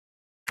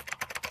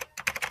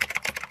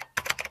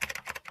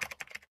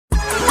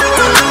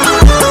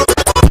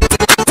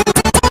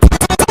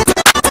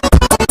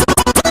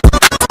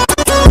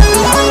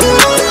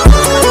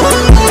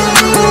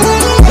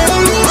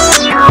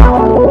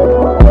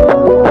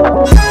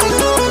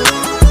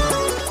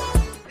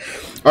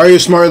Are you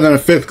smarter than a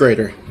 5th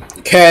grader?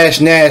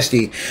 Cash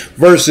Nasty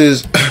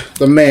versus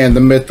the man, the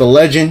myth, the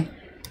legend.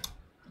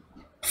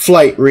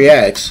 Flight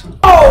reacts.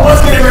 Oh,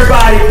 what's good,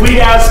 everybody? We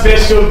got a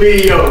special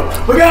video.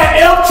 We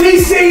got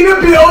LTC in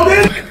the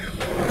building.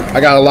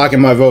 I gotta lock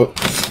in my vote.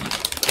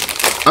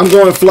 I'm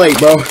going Flight,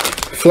 bro.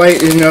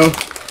 Flight, you know,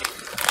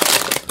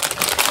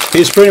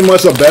 he's pretty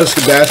much the best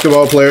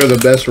basketball player, the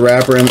best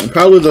rapper, and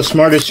probably the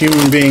smartest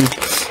human being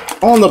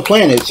on the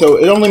planet. So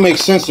it only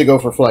makes sense to go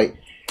for Flight.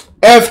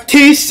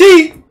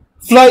 FTC,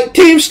 Flight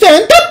team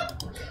stand up.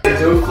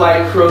 Do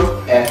Flight crew,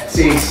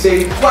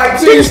 FTC, Flight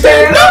team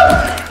stand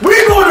up.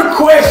 We're going to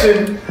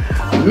question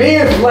me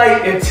and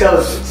Flight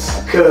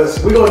intelligence,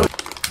 because we're going to...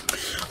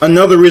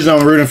 Another reason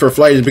I'm rooting for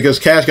Flight is because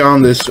Cash got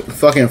on this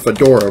fucking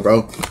fedora,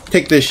 bro.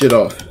 Take this shit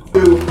off.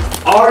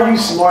 Are you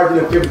smarter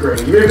than a 5th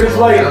grader? You ready for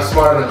Flight? I'm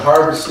smarter than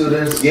Harvard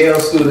students, Yale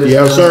students.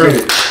 Yes, sir.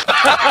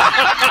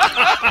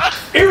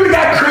 Here we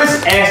got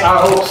Chris as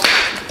our host.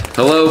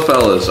 Hello,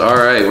 fellas. All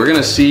right, we're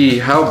gonna see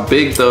how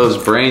big those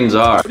brains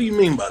are. What do you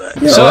mean by that?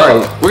 Yeah, So,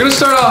 right. we're gonna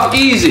start off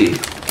easy.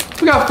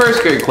 We got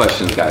 1st grade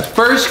questions, guys.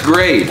 1st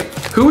grade.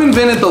 Who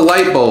invented the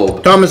light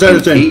bulb? Thomas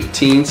Edison. In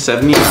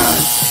 1879.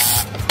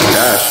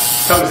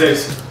 Gosh. Thomas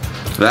Edison.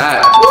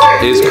 That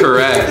is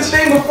correct. The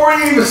thing before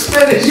you even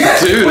finish.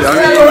 Yes. Dude,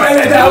 I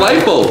mean, the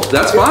light bulb.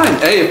 That's fine.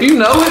 Hey, if you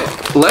know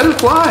it, let it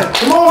fly.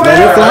 Come on, man.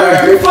 Let it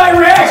fly. We Flight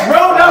reacts,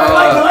 bro. Not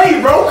Flight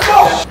delayed, bro.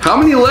 Come on. How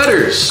many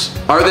letters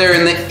are there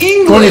in the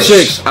English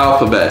 26.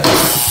 alphabet?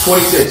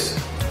 26.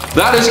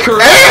 That is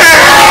correct.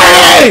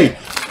 Hey!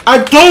 I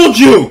told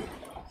you!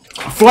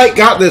 Flight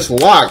got this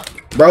locked,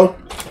 bro.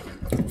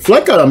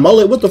 Flight got a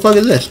mullet. What the fuck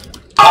is this?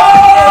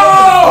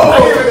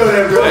 Oh! Here we go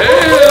there, bro.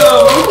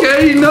 Damn,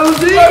 okay, he knows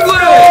the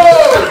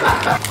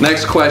English.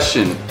 Next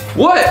question.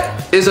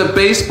 What is a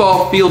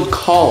baseball field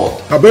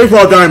called? A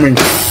baseball diamond.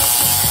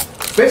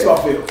 Baseball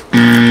field.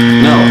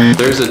 No,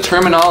 there's a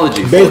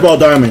terminology for Baseball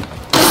diamond.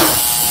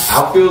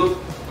 Outfield.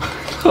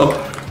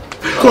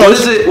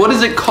 What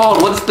is it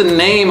called? What's the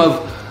name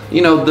of,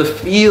 you know, the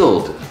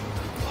field?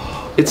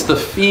 It's the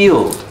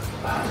field.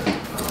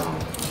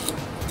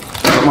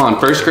 Come on,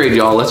 1st grade,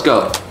 y'all. Let's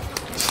go.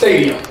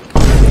 Stadium.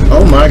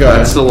 Oh my god.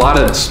 That's a lot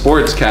of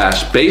sports,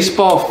 Cash.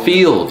 Baseball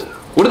field.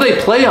 What do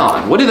they play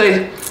on? What do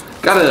they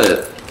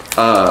gotta,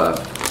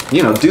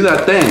 you know, do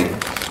that thing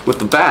with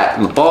the bat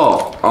and the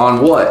ball on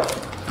what?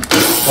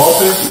 Ball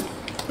pit.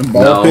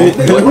 Ball pit.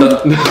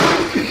 What the?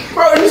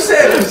 Bro, you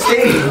said in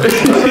stadium.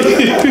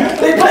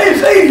 They play in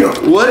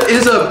stadium. What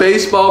is a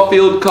baseball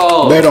field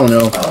called? They don't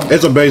know.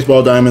 It's a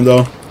baseball diamond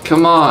though.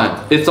 Come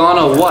on, it's on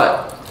a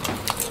what?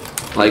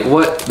 Like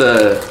what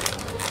the?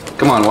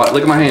 Come on, what?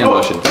 Look at my hand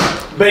motion.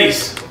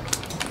 Base.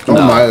 Oh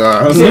No. my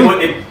god. Say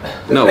what it,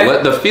 No,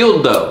 what the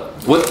field though?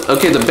 What?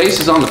 Okay, the base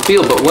is on the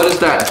field, but what is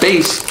that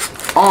base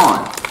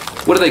on?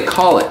 What do they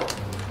call it?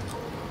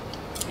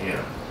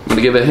 Yeah. I'm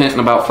gonna give a hint in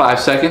about 5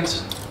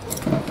 seconds.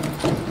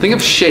 Think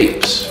of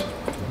shapes.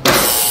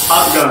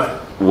 Octagon.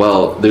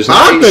 Well, there's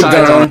not 8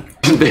 sides on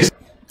baseball.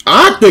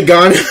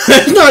 Octagon?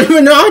 It's not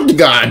even an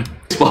octagon.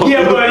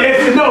 Yeah, but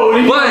yes, no.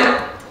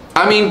 But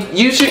I mean,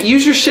 use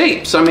your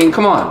shapes. I mean,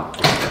 come on.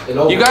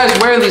 You guys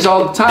wear these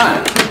all the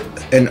time.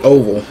 An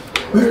oval.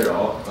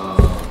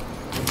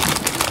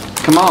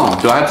 Come on.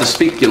 Do I have to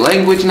speak your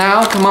language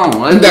now? Come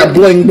on. That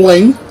bling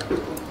bling.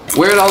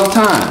 Wear it all the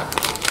time.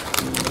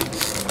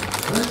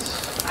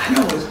 I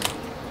know it's...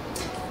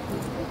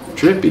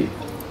 Drippy.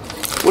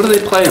 What do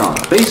they play on?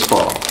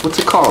 Baseball. What's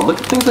it called?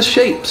 Look at the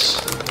shapes.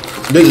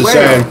 This is Wear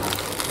sad. them.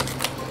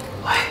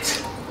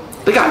 What?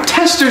 They got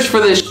testers for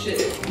this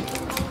shit.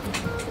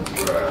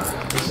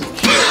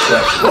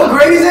 What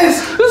grade is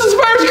this? This is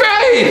 1st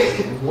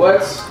grade.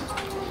 What?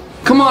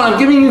 Come on, I'm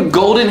giving you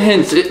golden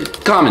hints.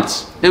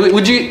 Comments.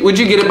 Would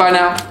you get it by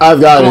now? I've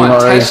got Come it on,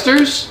 already.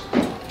 testers,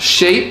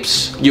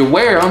 shapes. You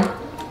wear them.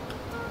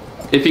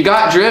 If you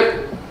got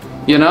drip,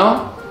 you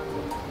know,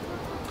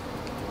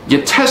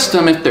 you test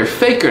them if they're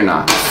fake or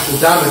not. The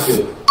diamond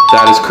field.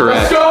 That is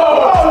correct.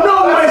 Oh,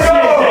 no one says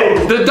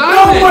that. The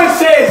diamond. No one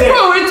says that.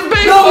 Bro, it's No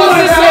baseball. one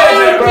It's says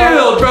the that, bro.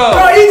 field, bro.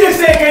 Bro, he just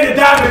said get the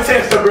diamond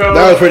tester, bro.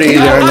 That was pretty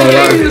easy. I I know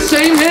gave you that. the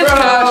same hint,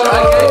 Cash.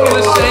 I gave you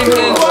the same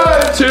hint.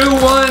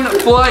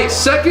 2-1 Flight.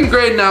 2nd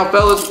grade now,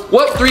 fellas.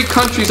 What 3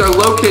 countries are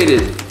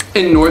located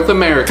in North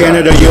America?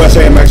 Canada,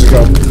 USA, and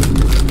Mexico.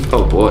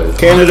 Oh boy.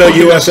 Canada,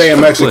 USA, and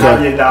Mexico.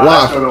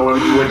 Lock.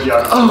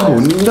 Oh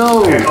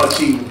no.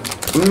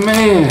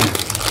 Man,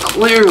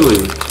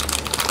 clearly.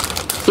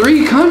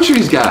 3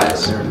 countries,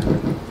 guys.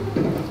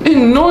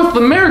 In North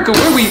America,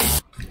 where we...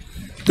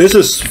 This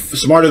is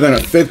smarter than a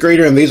 5th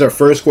grader, and these are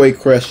 1st grade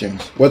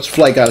questions. What's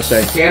Flight got to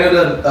say?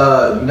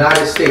 Canada,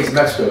 United States,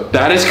 Mexico.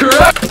 That is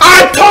correct.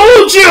 I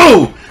told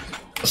you!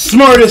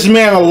 Smartest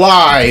man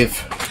alive.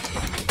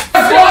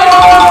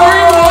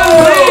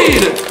 3-1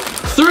 lead.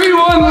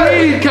 3-1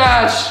 lead,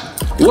 Cash.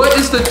 What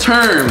is the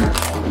term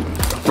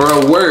for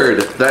a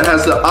word that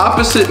has the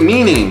opposite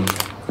meaning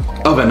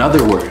of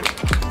another word?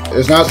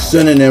 It's not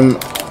synonym.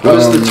 What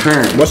is the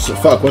term? What's the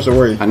fuck? What's the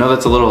word? I know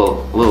that's a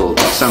little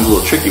sounds a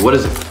little tricky. What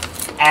is it?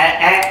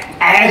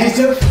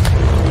 Adjective?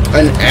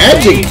 An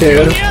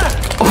adjective?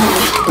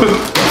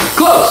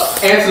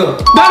 Close. Answer.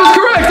 That is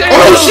correct.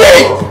 Oh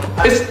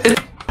shit!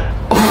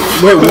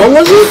 Wait, what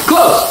was it?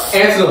 Close.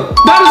 Answer.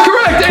 That is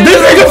correct. This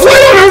nigga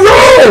played on a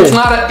roll! It's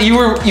not a, you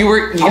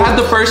had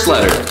the first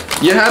letter.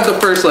 You had the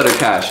first letter,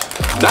 Cash.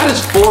 That is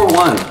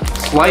 4-1.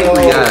 Slight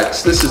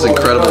reacts. This is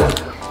incredible.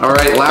 All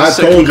right, last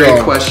second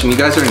grade question. You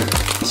guys are in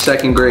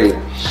second grade.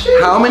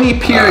 How many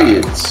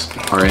periods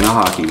are in a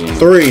hockey game?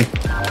 3.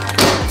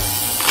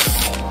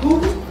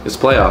 It's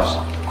playoffs.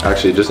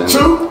 Actually, it just ended.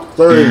 2.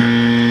 3.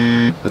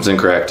 That's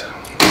incorrect.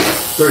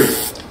 3.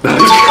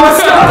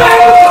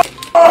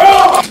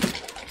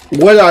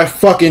 What did I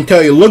fucking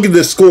tell you? Look at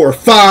this score.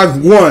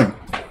 5-1.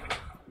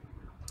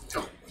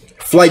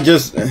 Flight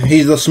just,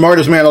 he's the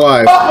smartest man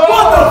alive.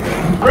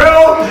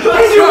 Bro,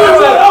 you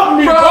help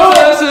me, bro.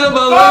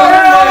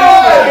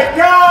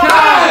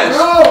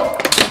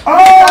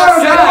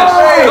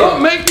 Cash,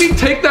 don't make me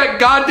take that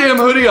goddamn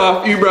hoodie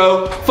off you,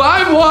 bro.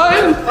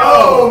 5-1.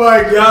 Oh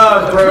my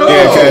god, bro.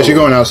 Yeah, Cash, you're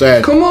going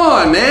outside. Come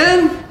on,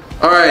 man.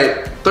 All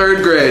right,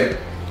 third grade.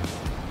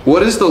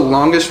 What is the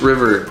longest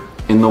river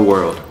in the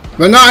world?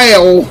 The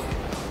Nile.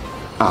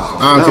 Oh,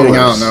 I'm kidding,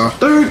 I don't know.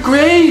 Third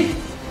grade.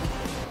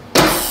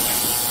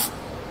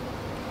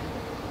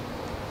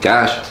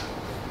 Cash.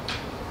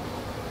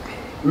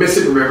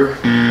 Mississippi River.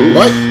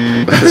 What?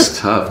 That's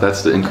tough.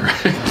 That's the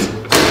incorrect.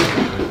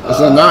 It's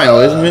the Nile,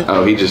 isn't it?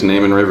 Oh, he just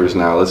naming rivers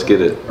now. Let's get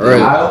it. All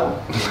right.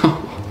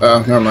 Oh,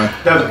 never mind.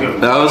 That was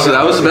good.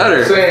 That was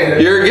better.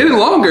 You're getting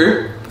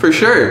longer for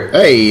sure.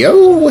 Hey,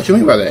 yo, what you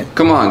mean by that?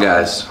 Come on,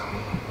 guys.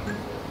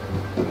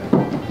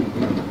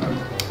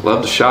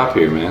 Love to shop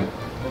here, man.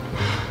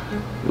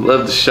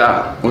 Love to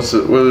shop.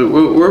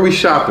 Where are we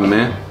shopping,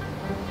 man?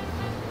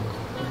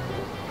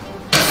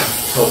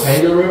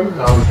 Topanga River?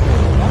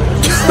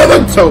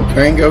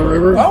 Topanga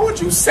River? Why would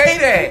you say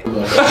that?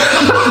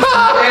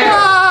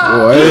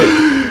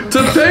 What?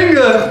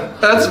 Topanga.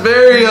 That's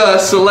very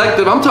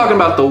selective. I'm talking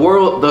about the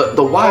world,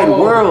 the wide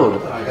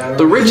world.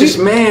 The richest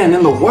man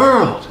in the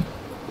world.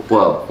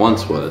 Well,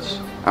 once was.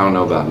 I don't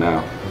know about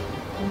now.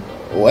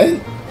 What?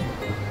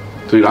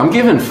 Dude, I'm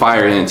giving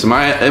fire hints.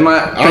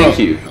 Thank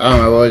you. I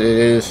don't know what it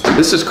is.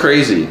 This is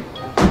crazy.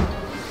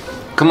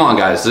 Come on,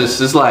 guys. This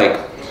is like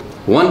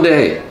one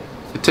day.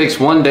 It takes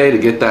one day to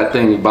get that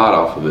thing you bought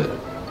off of it.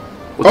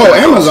 What's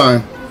that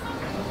Amazon.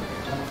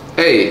 called?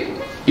 Hey,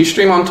 you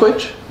stream on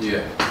Twitch?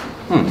 Yeah.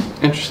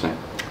 Interesting.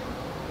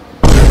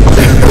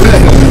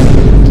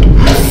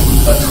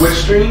 A Twitch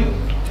stream?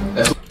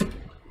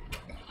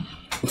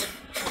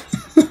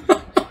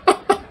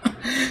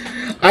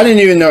 I didn't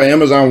even know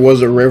Amazon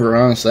was a river,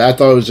 honestly. I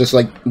thought it was just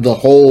like the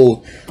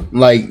whole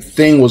like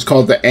thing was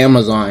called the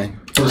Amazon.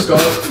 What's it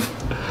called?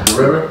 The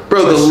river?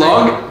 Bro, the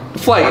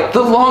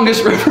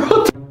longest river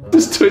on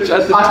this Twitch.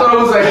 I thought it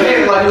was a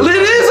hint. Like, it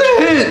is a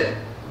hint.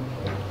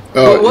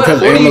 Oh, But what because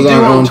do you do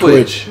Amazon on owns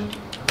Twitch?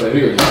 But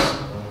here it is.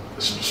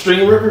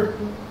 String River?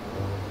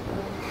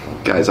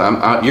 Guys,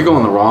 you're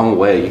going the wrong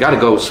way. You got to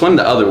go swim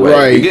the other way.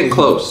 Right. You're getting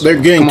close. They're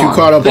getting Come too on.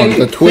 caught up on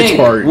the Twitch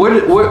part. What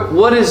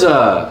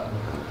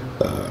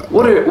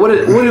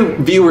do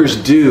viewers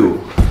do?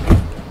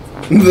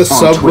 The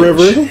sub Twitch?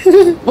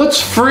 river.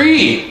 What's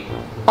free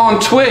on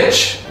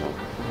Twitch?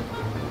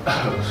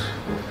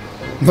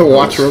 The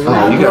watch river.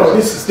 Oh, you No,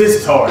 guys. this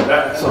is hard.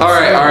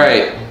 All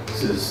right.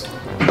 This is.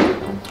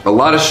 A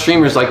lot of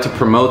streamers like to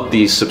promote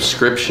these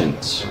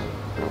subscriptions.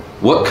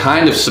 What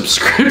kind of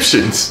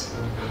subscriptions?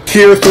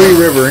 Tier 3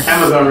 river.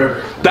 Amazon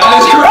River. That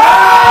is correct!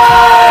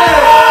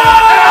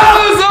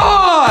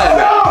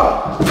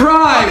 Amazon!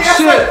 Prime,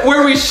 shit,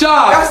 where we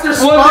shop. That's their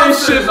One day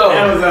sponsor, ship. though.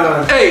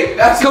 Amazon. Hey,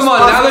 come on,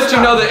 now that you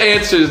know the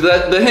answers,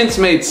 the hints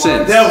made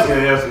sense. That was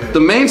good. That was good. The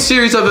main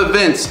series of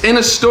events in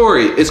a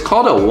story is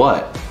called a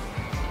what?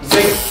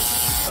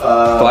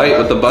 Fight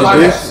with the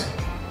buzzers?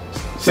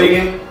 Say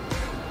again.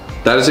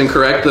 That is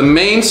incorrect. The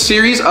main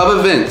series of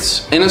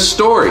events in a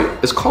story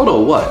is called a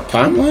what?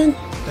 Timeline?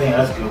 Dang,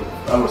 that's good.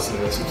 I would say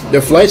that's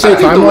The flight say I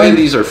think the way timeline?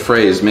 these are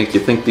phrased make you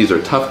think these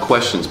are tough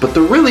questions, but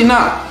they're really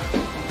not.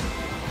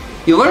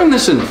 You learn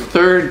this in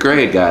third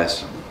grade,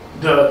 guys.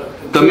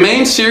 The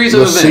main series of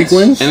The events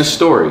sequence? in a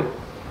story.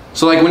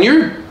 So like when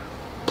you're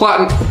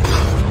plotting.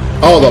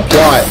 Oh, the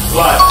plot.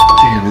 What?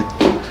 Damn it.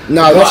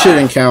 No, that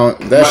shouldn't count.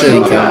 That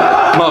shouldn't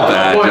count. My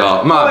bad,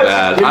 y'all. My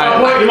bad.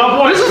 Get my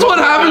point. This is what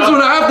happens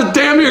when I have to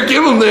damn near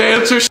give them the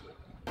answers.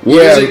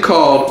 What is it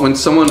called when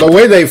someone The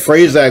way they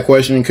phrased that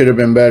question could have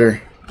been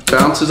better.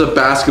 bounces a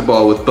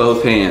basketball with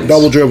both hands?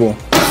 Double dribble.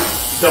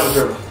 Double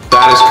dribble.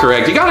 That is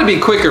correct. You gotta be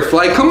quicker,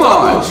 Flight. Come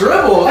on.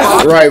 Dribble.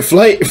 Right,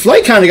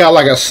 Flight kind of got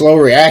like a slow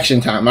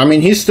reaction time. I mean,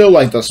 he's still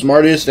like the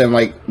smartest and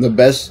like the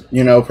best,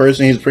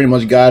 person. He's pretty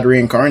much God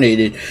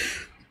reincarnated.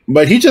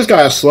 But he just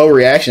got a slow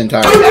reaction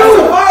time. That's a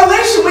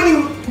violation when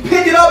you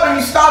pick it up and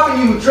you stop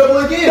and you dribble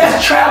again.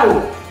 That's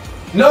travel.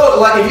 No,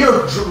 like if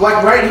you're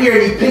like right here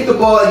and you pick the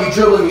ball and you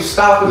dribble and you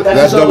stop it,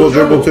 That's double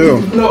dribble too.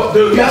 No,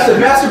 dude. That's the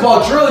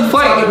basketball drill. You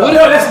Flight, talking what-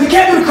 about. No, that's you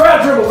can't do the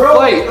crowd dribble, bro.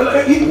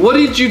 Flight, what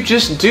did you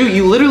just do?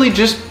 You literally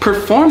just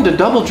performed a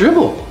double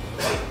dribble.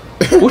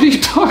 What are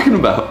you talking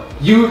about?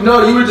 You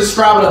were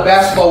describing a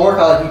basketball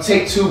workout like you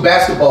take 2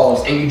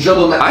 basketballs and you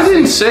dribble them. I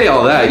didn't say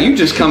all that. You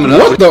just coming up.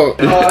 What the?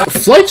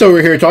 Flight's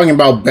over here talking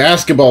about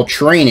basketball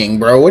training,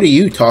 bro. What are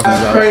you talking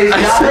about? Crazy.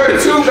 I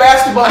heard 2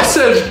 basketballs. I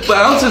said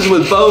bounces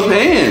with both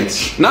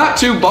hands, not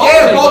 2 balls.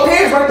 Yeah, both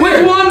hands right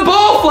there. With 1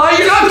 ball, Flight.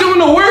 You're not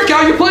doing a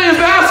workout. You're playing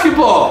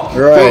basketball.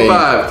 Right.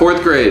 4-5,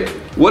 4th grade.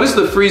 What is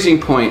the freezing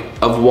point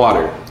of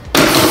water?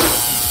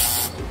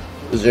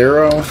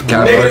 0.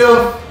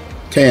 Negative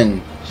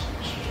 10.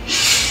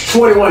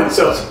 21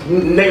 Celsius.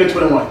 Negative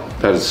 21.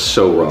 That is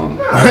so wrong.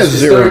 It's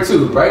 0.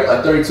 32, right?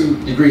 Like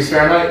 32 degrees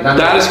Fahrenheit?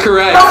 That is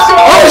correct.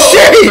 Oh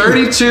shit!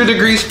 32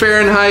 degrees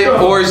Fahrenheit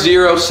or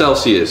 0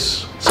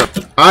 Celsius.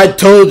 I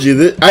told you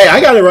that.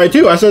 I got it right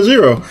too. I said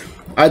 0.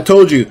 I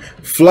told you.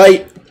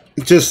 Flight.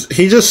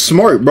 He's just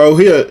smart, bro.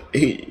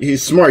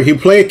 He's smart. He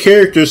play a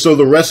character so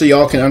the rest of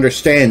y'all can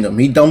understand him.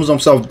 He dumbs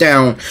himself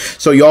down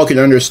so y'all can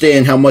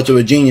understand how much of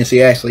a genius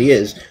he actually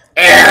is.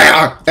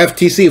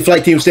 FTC,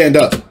 flight team, stand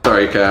up.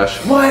 Sorry, Cash.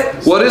 What?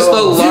 What is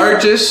the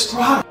largest?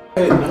 I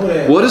didn't know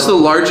that. What is the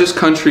largest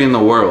country in the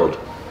world?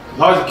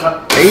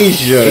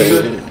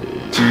 Asia.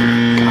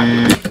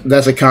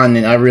 That's a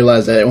continent. I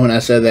realized that when I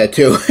said that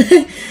too.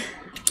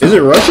 Is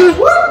it Russia?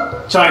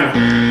 What? China.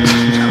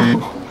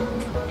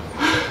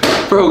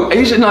 Bro,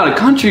 Asia not a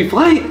country,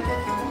 Flight.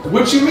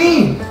 What you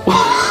mean?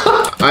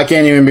 I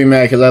can't even be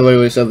mad because I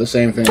literally said the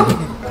same thing.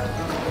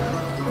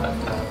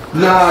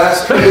 Nah,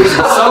 that's crazy.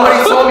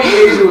 Somebody told me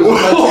Asia was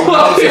a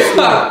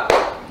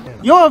country.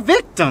 You're a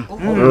victim.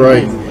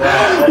 Right.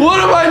 What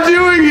am I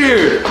doing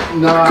here?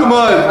 Nah, Come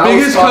on,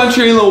 biggest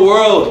country in the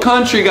world.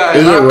 Country, guys,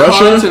 Is it not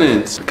Russia?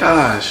 continents.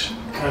 Gosh.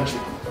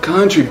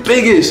 Country,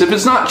 biggest. If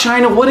it's not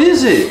China, what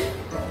is it?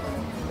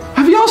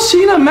 Have y'all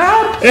seen a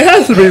map? It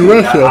has to be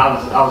Russia.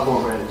 I was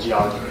born in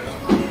geography.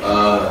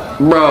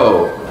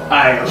 Bro.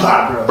 I ain't gonna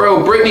lie, bro.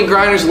 Bro, Brittany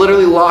Griner's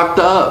literally locked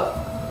up.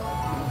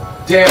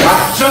 Damn,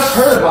 I just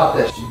heard about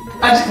that shit.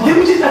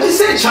 I just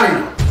said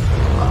China.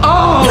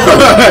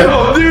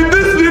 Oh, dude,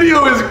 this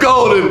video is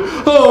golden.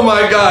 Oh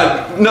my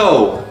God,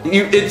 no,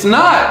 it's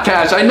not,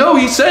 Cash. I know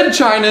he said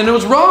China and it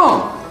was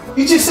wrong.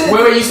 You just said.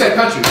 Wait, you said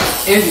country.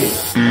 India.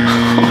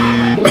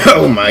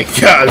 Oh my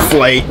God,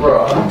 Flight.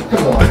 Bro,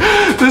 come on.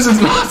 This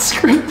is not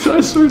scripted,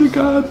 I swear to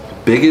God.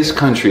 Biggest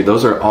country,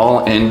 those are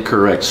all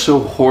incorrect. So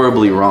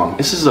horribly wrong.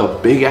 This is a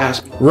big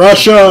ass.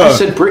 Russia. I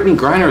said Brittany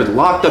Griner is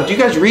locked up. Do you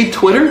guys read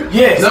Twitter?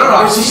 Yes.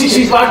 No.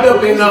 She's locked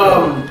up in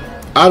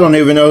I don't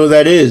even know who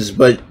that is,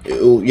 but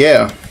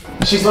yeah.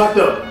 She's locked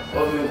up.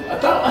 I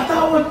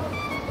thought.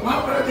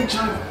 Why would I think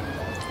China?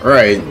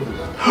 Right.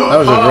 That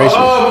was just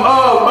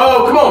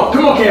racist.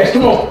 Come on, Cash,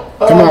 come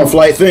on. Come on,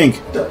 Flight,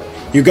 think.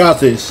 You got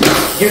this.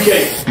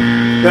 UK.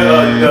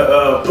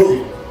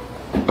 Putin.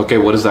 Okay,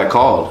 what is that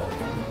called?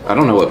 I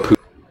don't know what poop.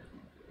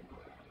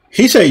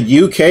 He said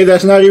UK.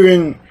 That's not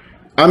even.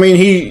 I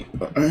mean,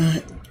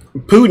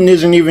 Putin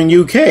isn't even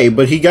UK,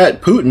 but he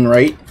got Putin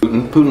right.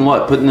 Putin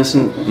what? Putting this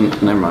in.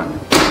 Never mind.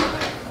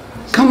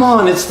 Come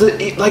on, it's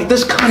like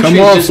this country. Come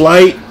on, just,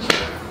 Flight.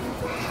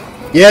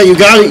 Yeah, you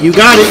got it. You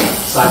got it.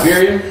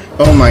 Siberia?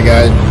 Oh my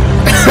God.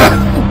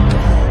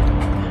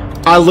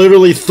 I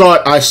literally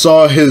thought I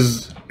saw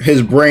his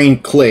brain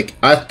click.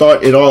 I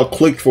thought it all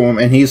clicked for him,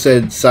 and he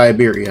said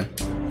Siberia.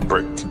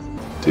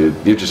 Dude,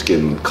 you're just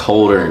getting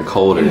colder and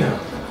colder. Yeah.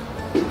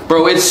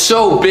 Bro, it's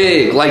so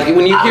big. Like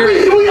when you hear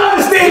it. We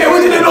understand that.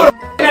 We didn't know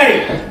the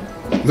name.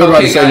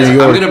 Okay, guys, I'm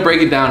gonna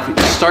break it down. For you.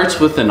 It starts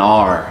with an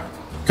R.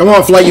 Come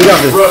on, Flight, you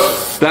got this.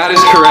 That is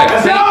correct.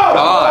 Thank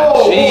God.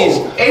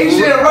 Jeez.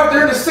 Asia and Russia,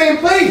 they're in the same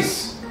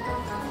place.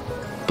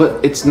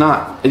 But it's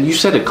not. You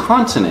said a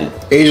continent.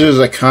 Asia is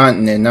a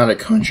continent, not a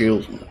country.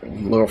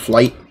 Little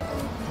Flight.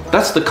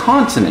 That's the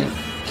continent.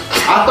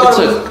 I thought It's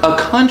it was a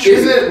country.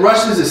 Isn't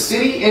Russia's a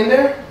city in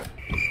there?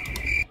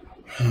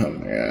 Oh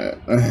my God.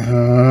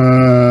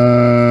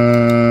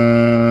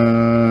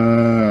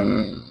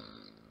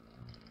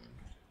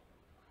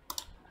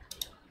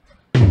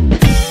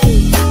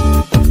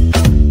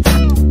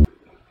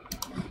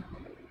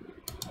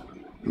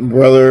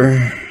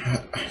 Brother,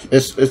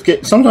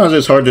 sometimes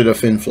it's hard to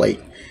defend Flight,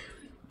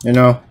 you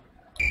know.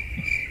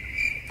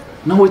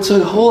 No, it's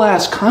a whole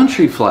ass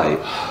country, Flight.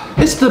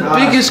 It's the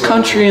biggest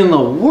country in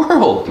the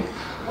world.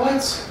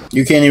 What?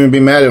 You can't even be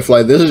mad at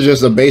Flight. This is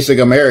just a basic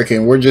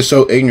American. We're just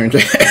so ignorant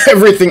to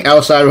everything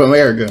outside of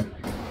America.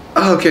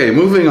 Okay,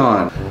 moving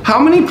on. How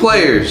many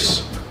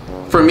players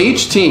from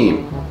each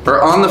team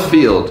are on the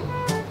field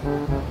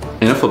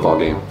in a football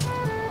game?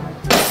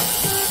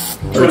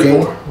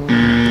 13?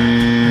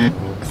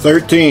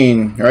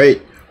 13,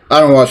 right? I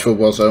don't watch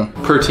football, so.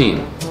 Per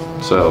team.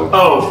 So,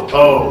 Oh.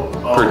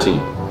 per team.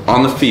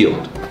 On the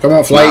field. Come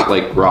on, Flight. Not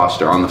like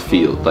roster, on the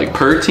field. Like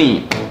per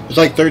team. It's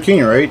like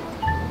 13, right?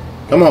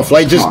 Come on,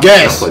 Flight, just Come on,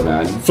 guess. don't play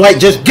Madden. Flight,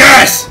 just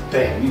guess.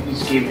 Damn, you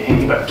just gave me a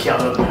hand. You better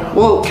count up now.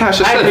 Well,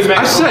 Cash, I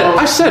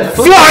said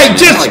football. Flight,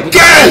 just Like,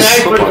 guess. I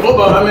ain't playing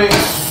football. I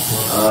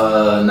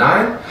mean,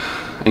 9?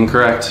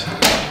 Incorrect.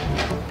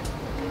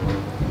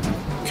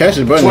 Cash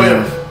his button.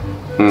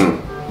 12.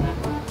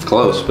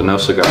 close, but no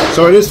cigar.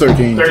 So it is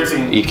 13.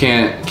 13. You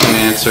can't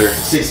answer.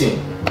 16.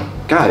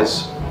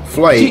 Guys,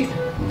 Flight.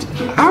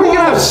 how are you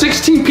gonna have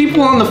 16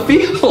 people on the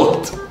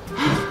field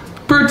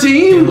per It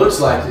team?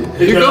 looks like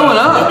it. You're going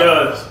up. It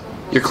does.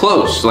 You're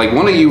close. Like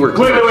one of you were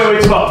close. Wait.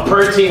 It's about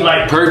per team,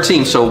 like. Per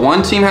team. So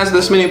one team has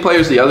this many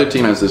players, the other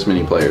team has this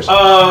many players.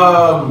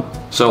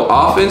 So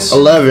offense.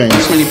 11.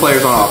 This many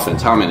players on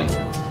offense. How many?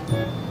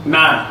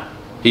 9.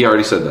 He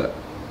already said that.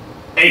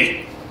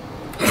 8.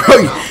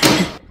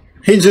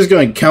 He's just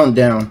gonna count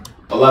down.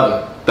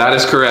 11. That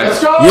is correct.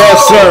 Let's go!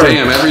 Yes, sir.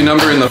 Damn, every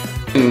number in the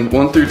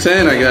 1 through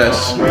 10, I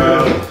guess.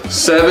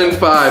 7,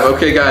 5.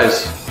 Okay,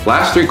 guys.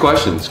 Last 3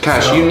 questions.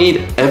 Cash, you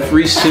need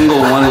every single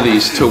one of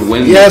these to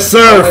win. Yes,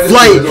 sir.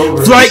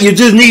 Flight. You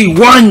just need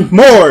one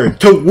more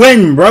to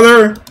win,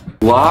 brother.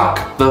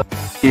 Lock the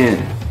in.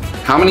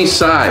 How many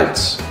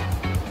sides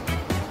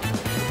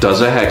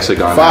does a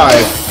hexagon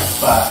have?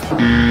 5.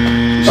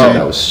 You said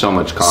that with so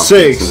much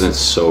confidence. 6. And it's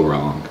so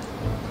wrong.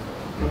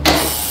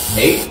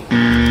 8.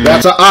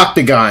 That's an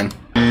octagon.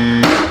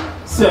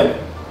 7.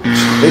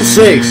 It's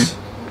 6.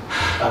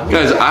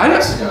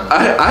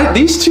 Guys,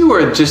 these two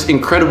are just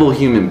incredible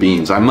human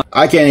beings.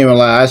 I can't even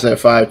lie. I said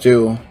 5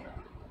 too.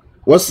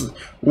 What's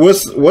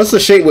the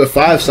shape with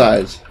 5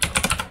 sides?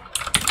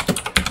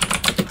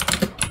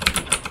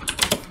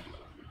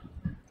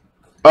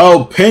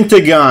 Oh,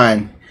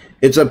 pentagon.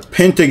 It's a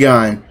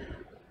pentagon.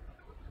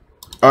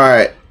 All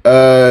right.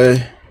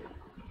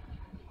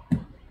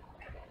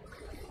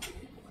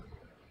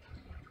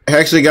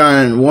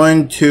 Hexagon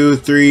 1, 2,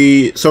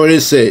 3. So it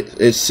is 6.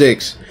 It's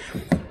 6.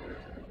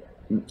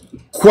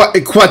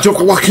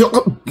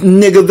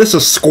 Nigga, this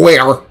is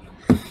square.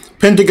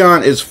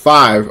 Pentagon is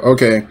 5.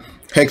 Okay.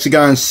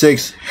 Hexagon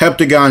 6.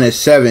 Heptagon is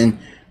 7.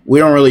 We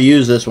don't really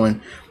use this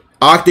one.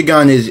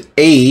 Octagon is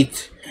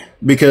 8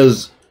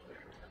 because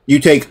you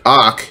take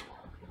oct.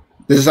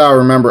 This is how I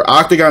remember.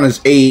 Octagon is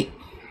 8.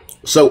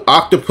 So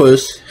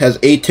octopus has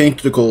 8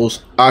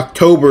 tentacles.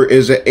 October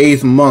is the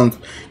 8th month.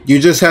 You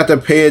just have to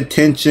pay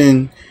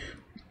attention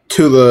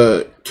to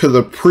the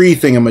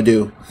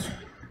pre-thingamadoo.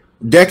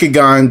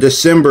 Decagon,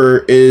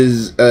 December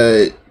is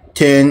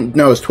 10.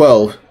 No, it's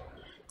 12.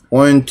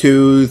 1,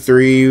 2,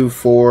 3,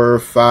 4,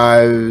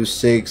 5,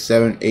 6,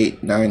 7,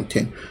 8, 9,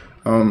 10.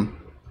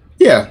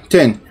 Yeah,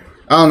 10.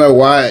 I don't know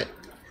why.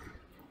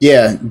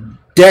 Yeah,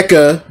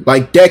 deca,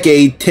 like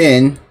decade,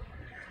 10.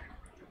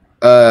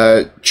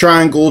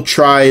 Triangle,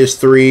 tri is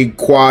 3.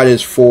 Quad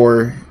is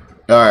 4.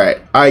 Alright,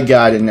 I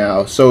got it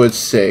now. So it's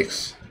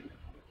 6.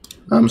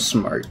 I'm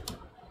smart.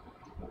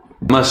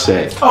 Must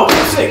say. Oh,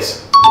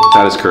 6.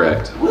 That is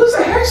correct. What is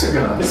a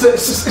hexagon? It's a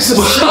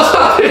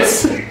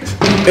 6.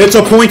 It's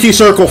a pointy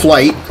circle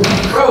flight.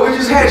 Bro, we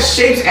just had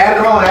shapes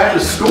added on after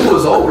school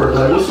was over.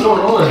 Like, what's going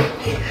on?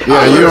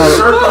 Yeah, you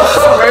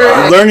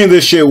don't. Learning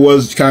this shit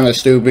was kind of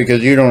stupid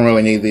because you don't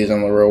really need these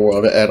in the real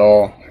world at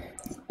all.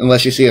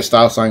 Unless you see a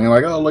stop sign, you're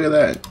like, oh, look at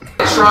that.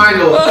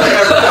 Triangle.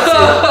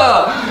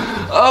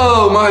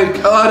 Oh my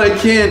god, I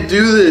can't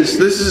do this.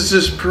 This is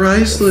just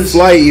priceless.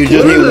 Flight, you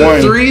just What are need the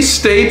one. 3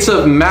 states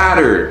of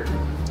matter?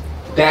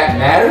 That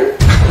matter?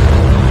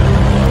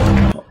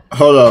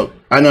 Hold up.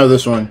 I know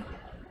this one.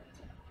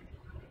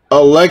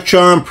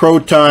 Electron,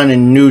 proton,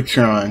 and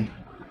neutron.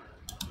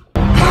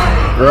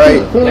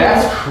 Right?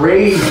 That's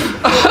crazy.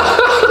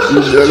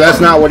 That's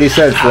not what he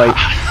said, Flight.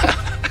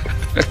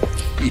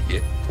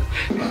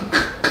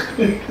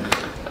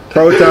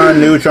 Proton,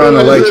 neutron,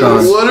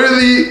 electron. What are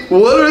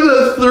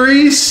the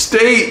 3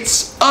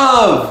 states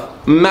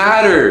of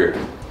matter?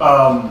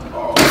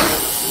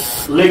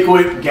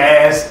 Liquid,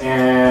 gas,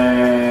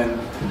 and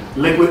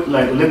liquid,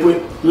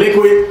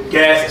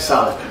 gas, and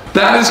solid.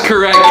 That is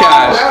correct,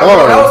 Cash.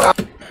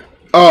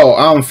 Oh,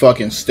 I'm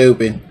fucking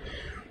stupid.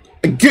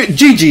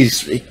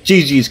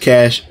 GG's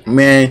Cash,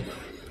 man.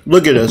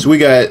 Look at us. We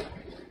got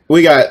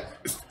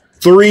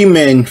 3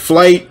 men,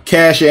 Flight,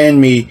 Cash, and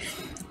me.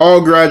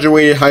 All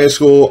graduated high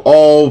school,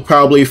 all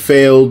probably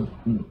failed.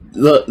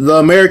 The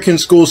American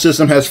school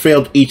system has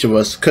failed each of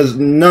us because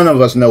none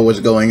of us know what's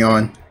going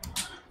on.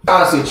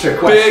 Honestly, trick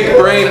question. Big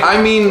brain.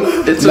 I mean,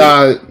 it's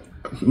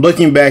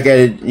looking back at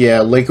it, yeah,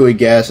 liquid,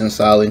 gas, and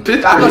solid.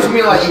 I thought you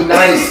meant like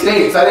United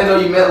States. I didn't know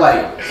you meant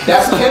like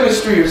that's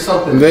chemistry or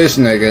something. This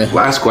nigga.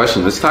 Last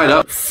question. It's tied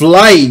up.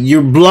 Flight,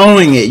 you're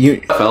blowing it.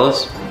 You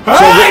fellas.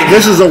 So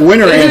this is a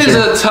winner It answer. is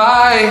a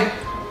tie.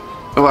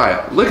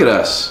 Why? Look at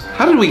us.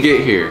 How did we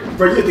get here?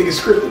 Bro, you think it's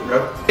scripted,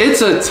 bro?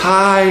 It's a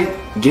tie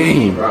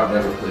game. Bro, I've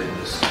never played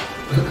this.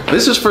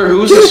 This is for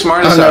who's the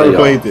smartest I've out never of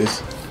y'all. played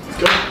this.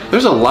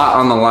 There's a lot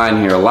on the line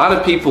here. A lot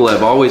of people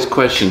have always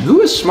questioned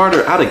who is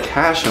smarter out of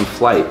Cash and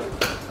Flight.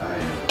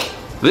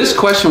 This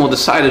question will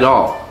decide it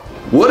all.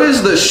 What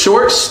is the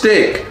short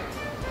stick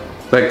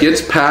that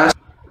gets past?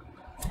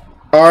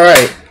 All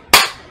right,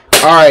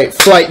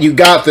 Flight, you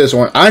got this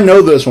one. I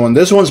know this one.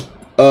 This one's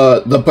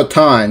the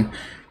baton.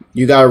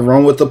 You gotta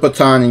run with the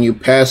baton and you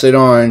pass it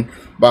on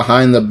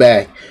behind the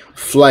back.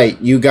 Flight,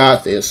 you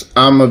got this.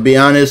 I'm gonna be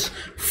honest,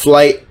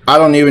 Flight, I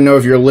don't even know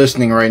if you're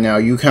listening right now.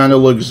 You kind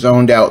of look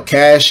zoned out.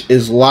 Cash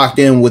is locked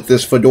in with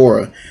this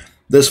fedora.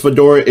 This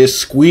fedora is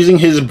squeezing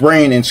his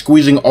brain and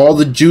squeezing all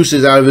the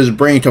juices out of his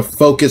brain to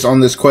focus on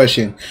this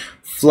question.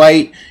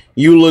 Flight,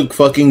 you look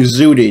fucking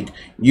zooted.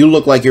 You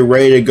look like you're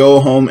ready to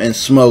go home and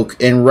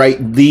smoke and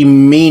write the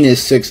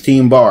meanest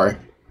 16 bar.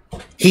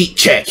 Heat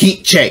check,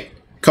 heat check.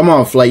 Come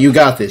on, Flight, you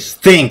got this.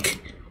 Think.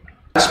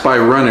 By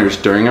runners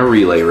during a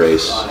relay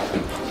race.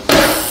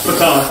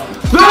 Flight!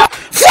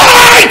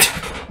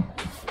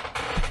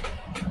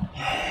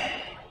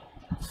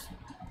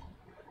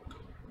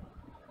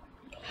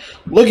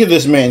 Look at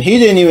this man. He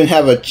didn't even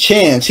have a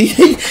chance.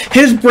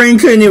 His brain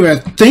couldn't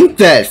even think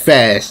that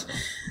fast.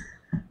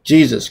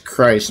 Jesus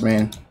Christ,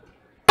 man.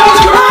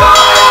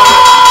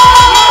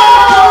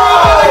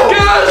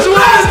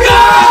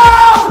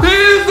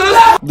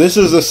 This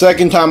is the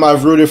second time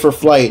I've rooted for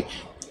Flight,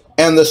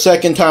 and the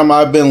second time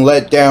I've been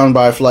let down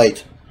by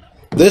Flight.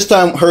 This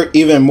time hurt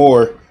even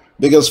more,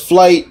 because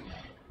Flight,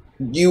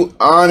 you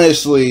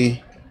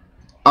honestly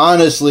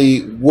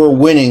were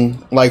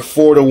winning like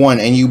 4-1,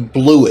 and you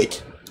blew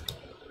it.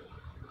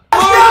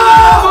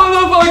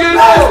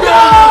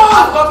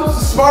 I thought this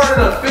was smarter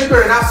than a 5th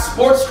grader, not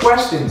sports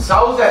questions.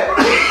 How was that?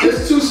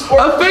 There's 2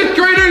 sports. A 5th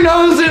grader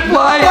knows it,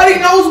 Flight. Nobody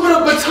knows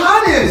what a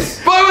baton is.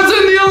 But it's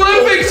in the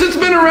Olympics. It's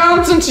been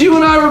around since you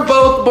and I were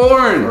both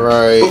born.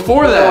 Right.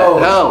 Before that,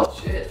 hell.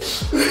 Shit.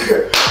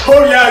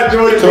 Hope y'all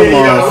enjoyed the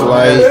video. Come on,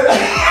 Flight.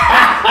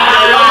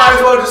 Y'all might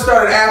as well just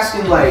started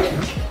asking like,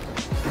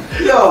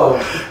 yo.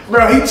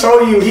 Bro, he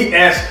told you, he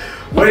asked,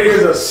 what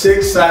is a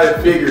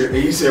 6-sided figure? And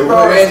you said,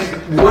 bro,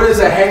 and what is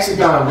a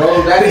hexagon,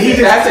 bro?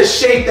 That's a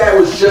shape that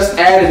was just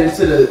added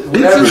into the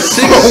whatever. It's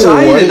a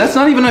 6-sided. That's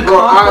not even a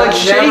complex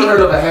shape. I've never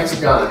heard of a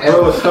hexagon.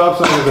 Bro, a stop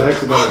sign is a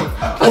hexagon.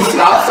 A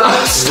stop sign?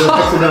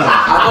 Hexagon. I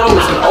thought it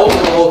was an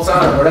oval the whole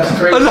time, bro. That's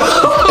crazy.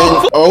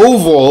 An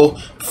oval?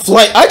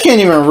 Flight, I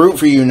can't even root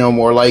for you no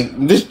more.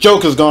 Like, this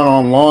joke has gone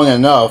on long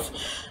enough.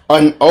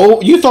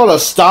 You thought a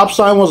stop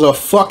sign was a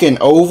fucking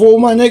oval,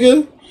 my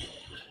nigga?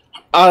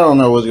 I don't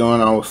know what's going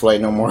on with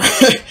Flight no more.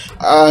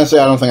 Honestly,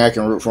 I don't think I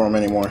can root for him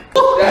anymore.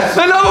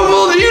 An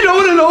oval? Do you know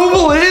what an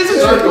oval is?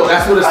 Circle.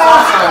 That's what a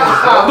stop sign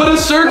is. But a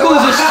circle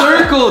is a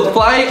circle,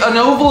 Flight. An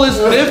oval is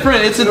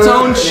different. It's its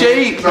own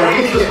shape. Bro,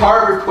 these are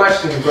Harvard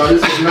questions, bro.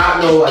 This is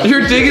not no like.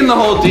 You're digging the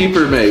hole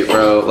deeper, mate,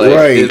 bro. Like,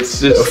 right.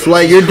 It's just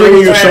Flight, you're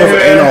digging yourself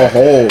in a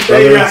hole,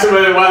 Hey, you brother. got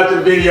somebody watching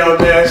the video,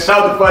 man.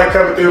 Shout the Flight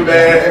coming through,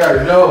 man. I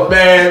already know.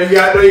 Man, you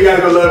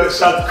gotta go love it.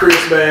 Shout to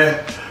Chris,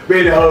 man.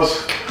 Being the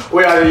host.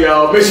 We out of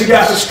y'all. Make sure you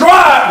guys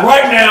subscribe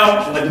right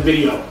now and like the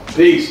video.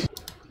 Peace.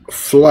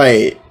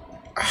 Flight,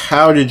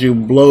 how did you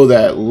blow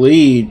that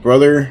lead,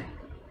 brother?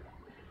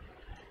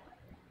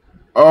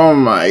 Oh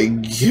my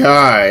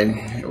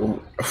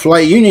god.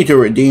 Flight, you need to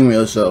redeem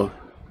yourself.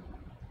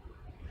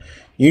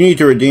 You need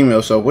to redeem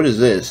yourself. What is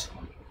this?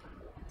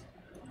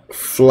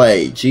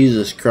 Flight,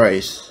 Jesus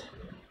Christ.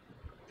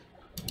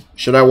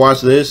 Should I watch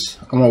this?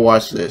 I'm gonna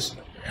watch this.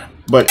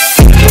 But